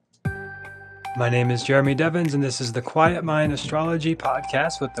My name is Jeremy Devins, and this is the Quiet Mind Astrology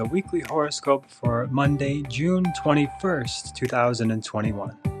Podcast with the weekly horoscope for Monday, June 21st,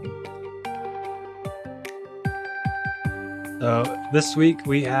 2021. So this week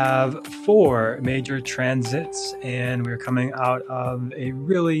we have 4 major transits, and we're coming out of a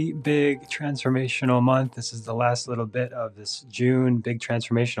really big transformational month. This is the last little bit of this June big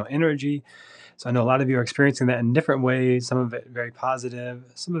transformational energy. So I know a lot of you are experiencing that in different ways, some of it very positive,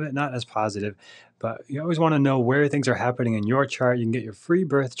 some of it not as positive. But you always want to know where things are happening in your chart. You can get your free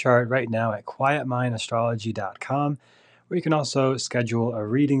birth chart right now at quietmindastrology.com, where you can also schedule a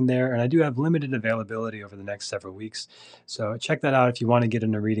reading there. And I do have limited availability over the next several weeks. So check that out if you want to get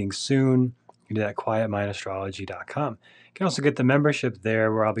in a reading soon. You can do that at quietmindastrology.com. You can also get the membership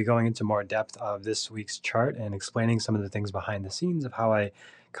there, where I'll be going into more depth of this week's chart and explaining some of the things behind the scenes of how I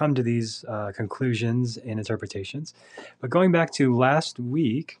come to these conclusions and interpretations. But going back to last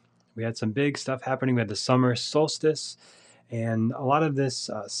week, we had some big stuff happening. We had the summer solstice and a lot of this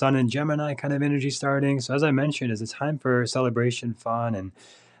sun and Gemini kind of energy starting. So as I mentioned, it's a time for celebration, fun, and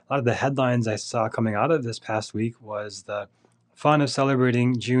a lot of the headlines I saw coming out of this past week was the fun of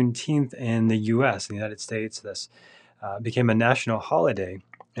celebrating Juneteenth in the U.S., in the United States. This became a national holiday.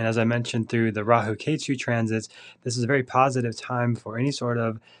 And as I mentioned through the Rahu Ketu transits, this is a very positive time for any sort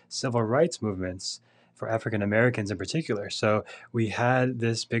of civil rights movements for African Americans in particular. So we had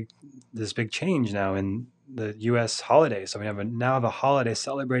this big change now in the U.S. holiday. So we now have a holiday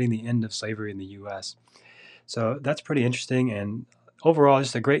celebrating the end of slavery in the U.S. So that's pretty interesting, and overall,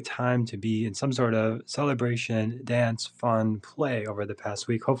 just a great time to be in some sort of celebration, dance, fun, play over the past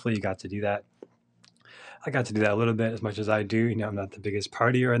week. Hopefully, you got to do that. I got to do that a little bit, as much as I do. You know, I'm not the biggest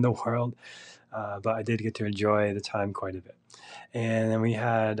partier in the world, but I did get to enjoy the time quite a bit. And then we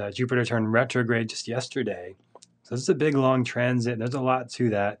had Jupiter turn retrograde just yesterday. So this is a big, long transit. There's a lot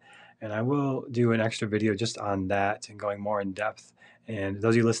to that. And I will do an extra video just on that and going more in depth. And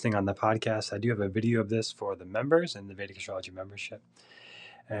those of you listening on the podcast, I do have a video of this for the members and the Vedic Astrology membership.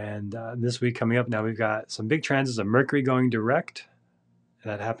 And this week coming up now, we've got some big transits of Mercury going direct.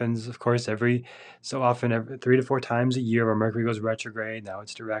 That happens, of course, every so often, every 3 to 4 times a year, where Mercury goes retrograde. Now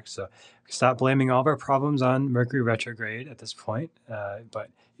it's direct. So stop blaming all of our problems on Mercury retrograde at this point. But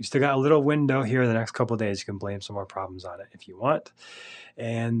you still got a little window here in the next couple of days. You can blame some more problems on it if you want.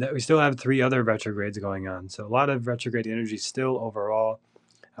 And we still have 3 other retrogrades going on. So a lot of retrograde energy still overall.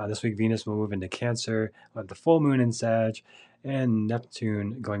 This week, Venus will move into Cancer. We'll have the full moon in Sag, and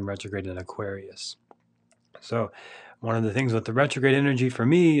Neptune going retrograde in Aquarius. So one of the things with the retrograde energy for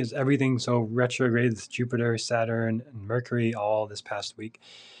me is everything so retrograde with Jupiter, Saturn, and Mercury all this past week.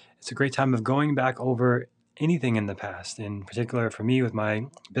 It's a great time of going back over anything in the past, in particular for me with my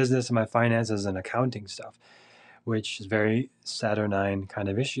business and my finances and accounting stuff, which is very Saturnine kind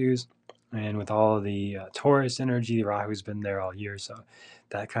of issues. And with all the Taurus energy, Rahu's been there all year. So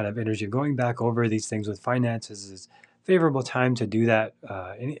that kind of energy of going back over these things with finances is favorable time to do that.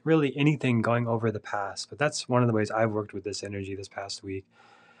 Really anything going over the past. But that's one of the ways I've worked with this energy this past week.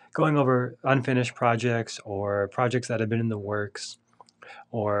 Going over unfinished projects or projects that have been in the works,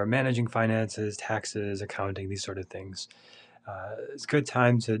 or managing finances, taxes, accounting, these sort of things. It's a good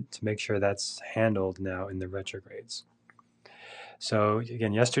time to make sure that's handled now in the retrogrades. So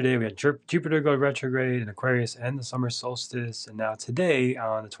again, yesterday we had Jupiter go retrograde in Aquarius and the summer solstice. And now today,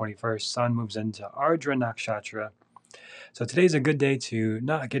 on the 21st, Sun moves into Ardra Nakshatra. So today's a good day to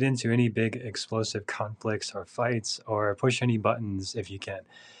not get into any big explosive conflicts or fights or push any buttons if you can.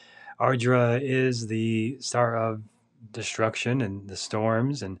 Ardra is the star of destruction and the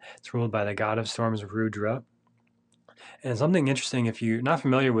storms, and it's ruled by the god of storms, Rudra. And something interesting, if you're not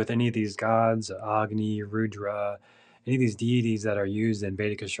familiar with any of these gods, Agni, Rudra, any of these deities that are used in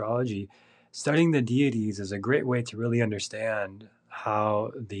Vedic astrology, studying the deities is a great way to really understand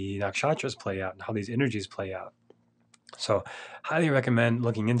how the nakshatras play out and how these energies play out. So highly recommend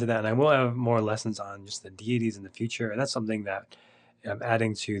looking into that. And I will have more lessons on just the deities in the future. And that's something that I'm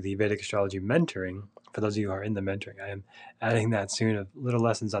adding to the Vedic astrology mentoring. For those of you who are in the mentoring, I am adding that soon, of little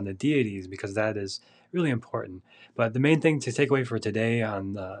lessons on the deities, because that is really important. But the main thing to take away for today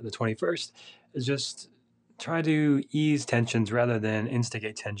on the 21st is just try to ease tensions rather than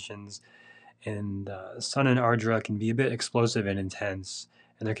instigate tensions. And Sun and Ardra can be a bit explosive and intense,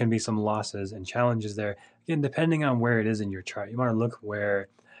 and there can be some losses and challenges there. Again, depending on where it is in your chart, you want to look where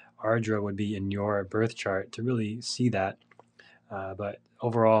Ardra would be in your birth chart to really see that. But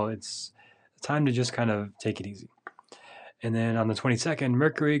overall, it's time to just kind of take it easy. And then on the 22nd,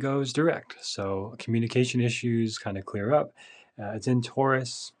 Mercury goes direct. So communication issues kind of clear up. It's in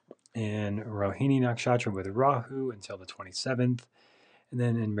Taurus and Rohini Nakshatra with Rahu until the 27th. and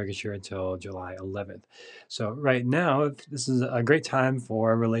then in Mrigashira until July 11th. So right now, this is a great time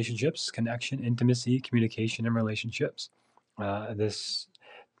for relationships, connection, intimacy, communication, and relationships. This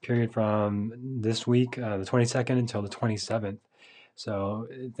period from this week, the 22nd until the 27th. So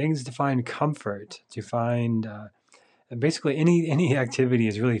things to find comfort, to find basically any activity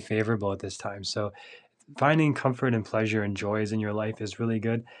is really favorable at this time. So finding comfort and pleasure and joys in your life is really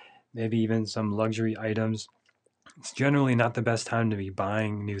good. Maybe even some luxury items. It's generally not the best time to be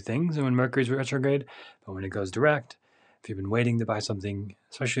buying new things when Mercury's retrograde, but when it goes direct, if you've been waiting to buy something,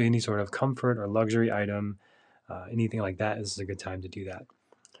 especially any sort of comfort or luxury item, anything like that, this is a good time to do that.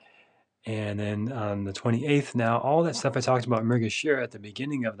 And then on the 28th, now all that stuff I talked about Mrigashira at the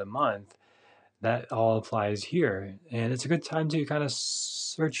beginning of the month, that all applies here. And it's a good time to kind of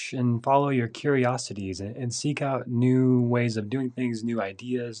search and follow your curiosities and seek out new ways of doing things, new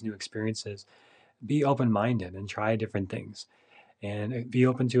ideas, new experiences. Be open-minded and try different things and be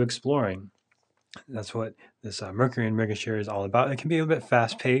open to exploring. That's what this Mercury in Mrigashira is all about. It can be a bit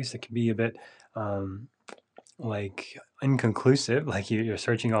fast-paced. It can be a bit like inconclusive, like you're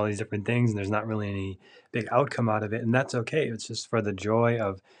searching all these different things and there's not really any big outcome out of it, and that's okay. It's just for the joy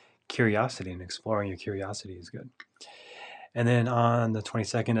of curiosity, and exploring your curiosity is good. And then on the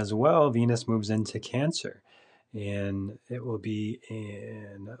 22nd as well, Venus moves into Cancer, and it will be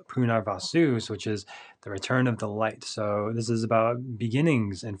in Punarvasu, which is the return of the light. So this is about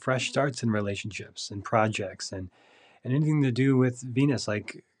beginnings and fresh starts in relationships and projects and anything to do with Venus,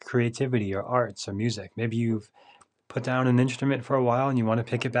 like creativity or arts or music. Maybe you've put down an instrument for a while and you want to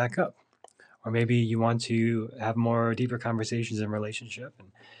pick it back up. Or maybe you want to have more deeper conversations in relationship. And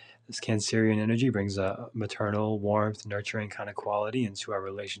this Cancerian energy brings a maternal, warmth, nurturing kind of quality into our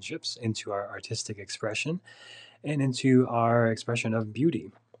relationships, into our artistic expression, and into our expression of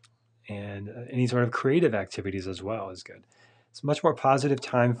beauty. And any sort of creative activities as well is good. It's a much more positive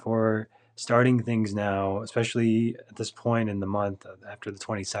time for starting things now, especially at this point in the month after the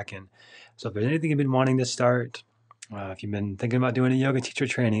 22nd. So if there's anything you've been wanting to start, if you've been thinking about doing a yoga teacher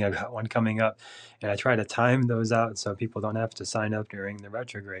training, I've got one coming up, and I try to time those out so people don't have to sign up during the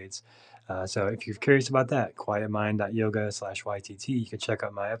retrogrades. So if you're curious about that, quietmind.yoga/YTT, you can check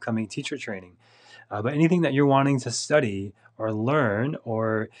out my upcoming teacher training. But anything that you're wanting to study or learn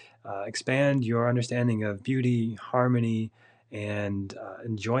or expand your understanding of beauty, harmony, and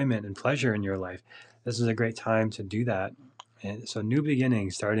enjoyment and pleasure in your life, this is a great time to do that. And so new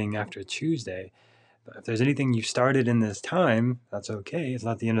beginnings starting after Tuesday. But if there's anything you started in this time, that's okay. It's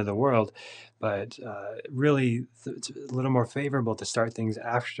not the end of the world. But really, it's a little more favorable to start things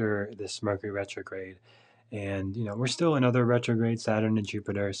after this Mercury retrograde. And, we're still in other retrograde, Saturn and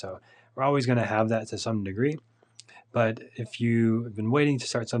Jupiter. So we're always going to have that to some degree. But if you've been waiting to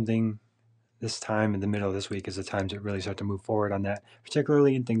start something, this time in the middle of this week is the time to really start to move forward on that,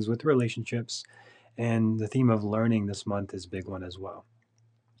 particularly in things with relationships. And the theme of learning this month is a big one as well.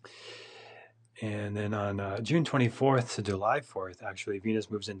 And then on June 24th to July 4th, actually,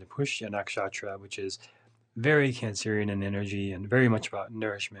 Venus moves into Pushya Nakshatra, which is very Cancerian in energy and very much about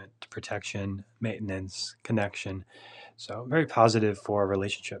nourishment, protection, maintenance, connection. So very positive for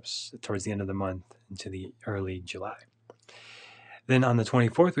relationships towards the end of the month into the early July. Then on the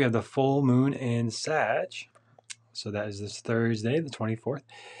 24th, we have the full moon in Sag. So that is this Thursday, the 24th.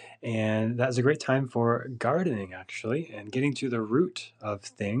 And that's a great time for gardening, actually, and getting to the root of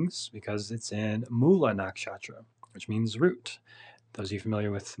things because it's in Mula Nakshatra, which means root. Those of you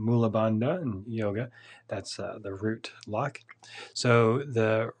familiar with Mula Bandha and yoga, that's the root lock. So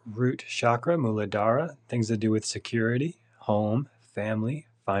the root chakra, Muladhara, things to do with security, home, family,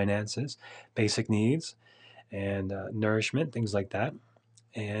 finances, basic needs, and nourishment, things like that.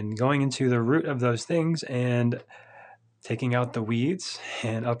 And going into the root of those things and taking out the weeds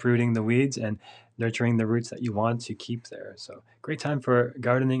and uprooting the weeds and nurturing the roots that you want to keep there. So great time for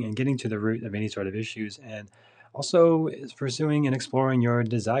gardening and getting to the root of any sort of issues, and also is pursuing and exploring your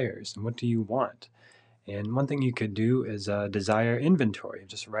desires and what do you want. And one thing you could do is a desire inventory,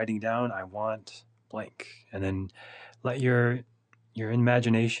 just writing down, I want blank, and then let your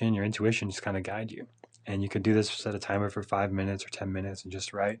imagination, your intuition just kind of guide you. And you could do this, set a timer for 5 minutes or 10 minutes and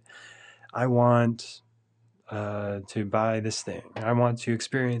just write, I want to buy this thing. I want to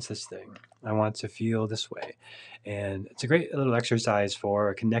experience this thing. I want to feel this way. And it's a great little exercise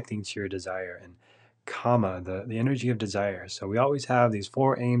for connecting to your desire and kama, the energy of desire. So we always have these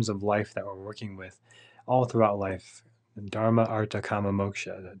 4 aims of life that we're working with all throughout life. Dharma, Artha, Kama,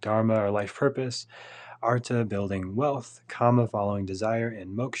 Moksha. The Dharma, our life purpose. Artha, building wealth. Kama, following desire.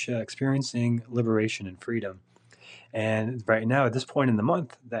 And Moksha, experiencing liberation and freedom. And right now, at this point in the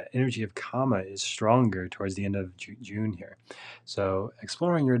month, that energy of Kama is stronger towards the end of June here. So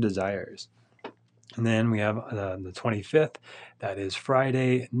exploring your desires. And then we have the 25th, that is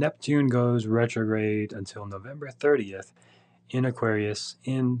Friday. Neptune goes retrograde until November 30th in Aquarius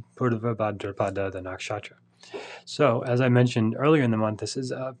in Purva Bhadrapada, the nakshatra. So, as I mentioned earlier in the month, this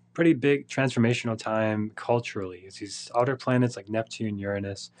is a pretty big transformational time culturally. It's these outer planets like Neptune,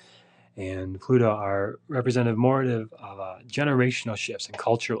 Uranus, and Pluto are representative more of generational shifts and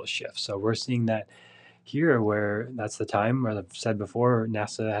cultural shifts. So, we're seeing that here, where that's the time where I've said before,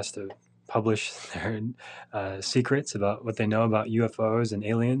 NASA has to publish their secrets about what they know about UFOs and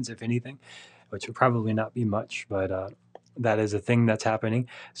aliens, if anything, which would probably not be much, but that is a thing that's happening.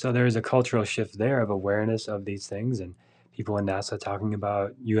 So there is a cultural shift there of awareness of these things, and people in NASA talking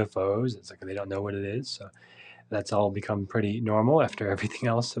about UFOs. It's like they don't know what it is. So that's all become pretty normal after everything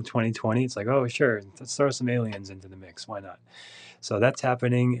else of 2020. It's like, oh, sure, let's throw some aliens into the mix. Why not? So that's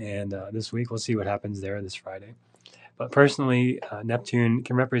happening, and this week we'll see what happens there this Friday. But personally, Neptune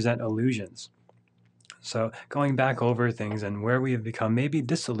can represent illusions. So going back over things and where we have become maybe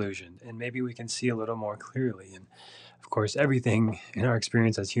disillusioned, and maybe we can see a little more clearly. And of course, everything in our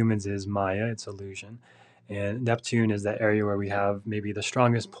experience as humans is Maya, it's illusion. And Neptune is that area where we have maybe the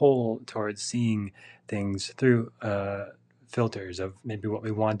strongest pull towards seeing things through filters of maybe what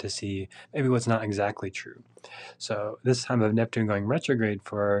we want to see, maybe what's not exactly true. So this time of Neptune going retrograde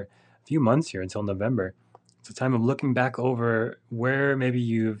for a few months here until November, it's a time of looking back over where maybe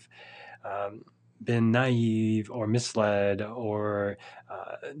you've been naive or misled, or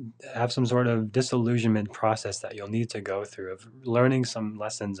have some sort of disillusionment process that you'll need to go through of learning some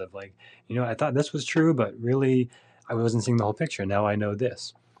lessons of like, I thought this was true, but really I wasn't seeing the whole picture. Now I know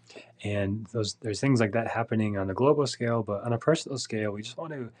this. And there's things like that happening on a global scale, but on a personal scale, we just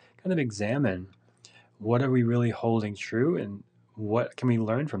want to kind of examine what are we really holding true and what can we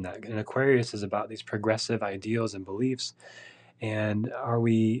learn from that. And Aquarius is about these progressive ideals and beliefs. And are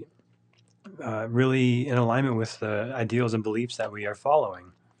we really in alignment with the ideals and beliefs that we are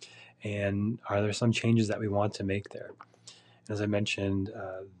following? And are there some changes that we want to make there? As I mentioned,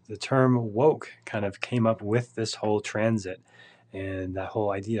 the term woke kind of came up with this whole transit and that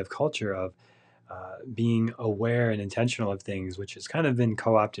whole idea of culture of being aware and intentional of things, which has kind of been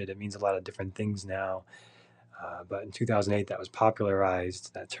co-opted. It means a lot of different things now. But in 2008, that was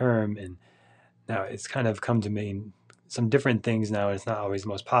popularized, that term, and now it's kind of come to mean some different things now. It's not always the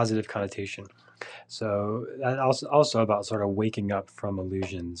most positive connotation. So that also about sort of waking up from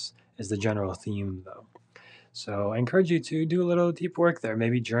illusions is the general theme, though. So I encourage you to do a little deep work there,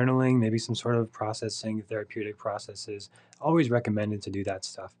 maybe journaling, maybe some sort of processing, therapeutic processes. Always recommended to do that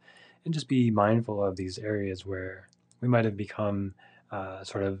stuff. And just be mindful of these areas where we might have become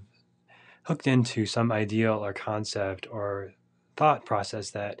sort of hooked into some ideal or concept or thought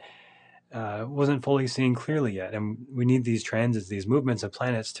process that wasn't fully seen clearly yet. And we need these transits, these movements of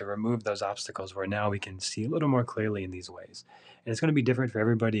planets to remove those obstacles where now we can see a little more clearly in these ways. And it's going to be different for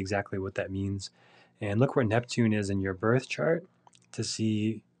everybody exactly what that means. And look where Neptune is in your birth chart to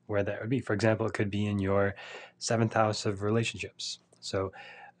see where that would be. For example, it could be in your 7th house of relationships. So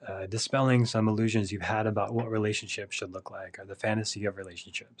dispelling some illusions you've had about what relationships should look like, or the fantasy of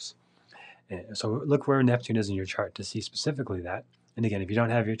relationships. And so look where Neptune is in your chart to see specifically that. And again, if you don't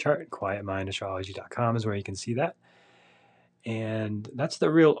have your chart, quietmindastrology.com is where you can see that. And that's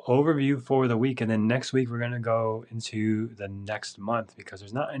the real overview for the week. And then next week, we're going to go into the next month because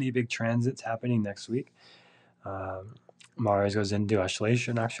there's not any big transits happening next week. Mars goes into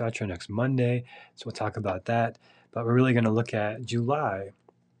Ashlesha Nakshatra next Monday. So we'll talk about that. But we're really going to look at July.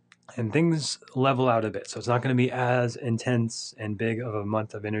 And things level out a bit. So it's not going to be as intense and big of a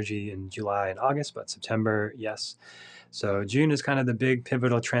month of energy in July and August, but September, yes. So June is kind of the big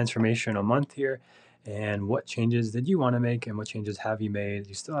pivotal transformational month here. And what changes did you want to make and what changes have you made?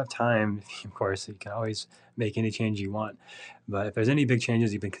 You still have time, of course, you can always make any change you want. But if there's any big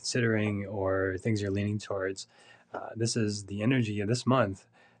changes you've been considering or things you're leaning towards, this is the energy of this month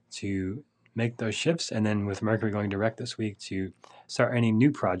to make those shifts. And then with Mercury going direct this week, to start any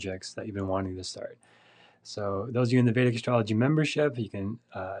new projects that you've been wanting to start. So those of you in the Vedic Astrology membership, you can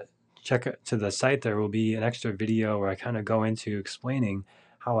check to the site. There will be an extra video where I kind of go into explaining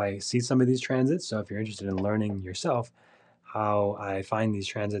how I see some of these transits. So if you're interested in learning yourself how I find these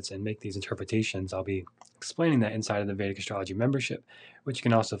transits and make these interpretations, I'll be explaining that inside of the Vedic Astrology membership, which you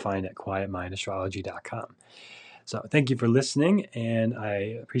can also find at quietmindastrology.com. So thank you for listening, and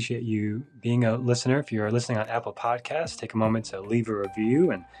I appreciate you being a listener. If you're listening on Apple Podcasts, take a moment to leave a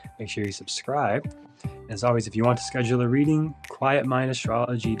review and make sure you subscribe. As always, if you want to schedule a reading,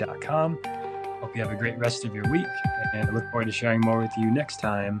 quietmindastrology.com. Hope you have a great rest of your week, and I look forward to sharing more with you next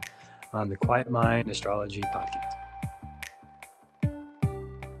time on the Quiet Mind Astrology Podcast.